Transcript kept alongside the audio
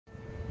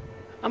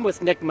I'm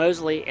with Nick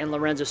Mosley and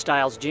Lorenzo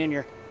Styles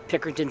Jr.,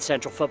 Pickerington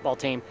Central football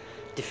team,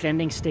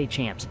 defending state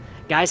champs.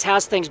 Guys,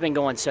 how's things been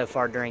going so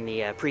far during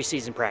the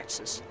preseason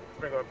practices?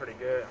 It's been going pretty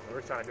good.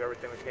 We're trying to do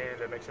everything we can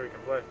to make sure we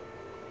can play.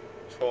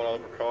 Just following all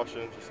the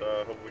precautions, just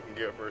hope we can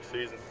get it for a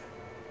season.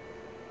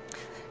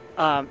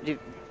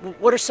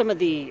 What are some of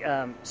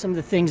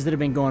the things that have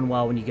been going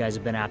well when you guys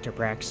have been out there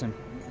practicing?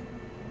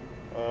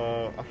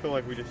 I feel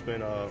like we just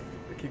been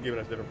they keep giving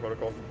us different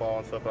protocols to follow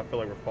and stuff. But I feel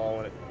like we're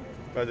following it.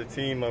 As a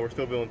team, we're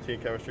still building team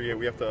chemistry.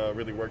 We have to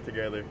really work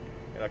together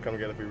and come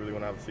together if we really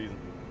want to have a season.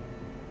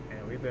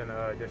 And we've been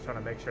just trying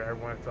to make sure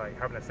everyone's like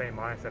having the same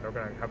mindset. We're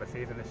going to have a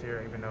season this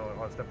year, even though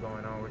all the stuff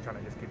going on. We're trying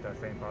to just keep that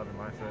same positive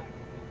mindset.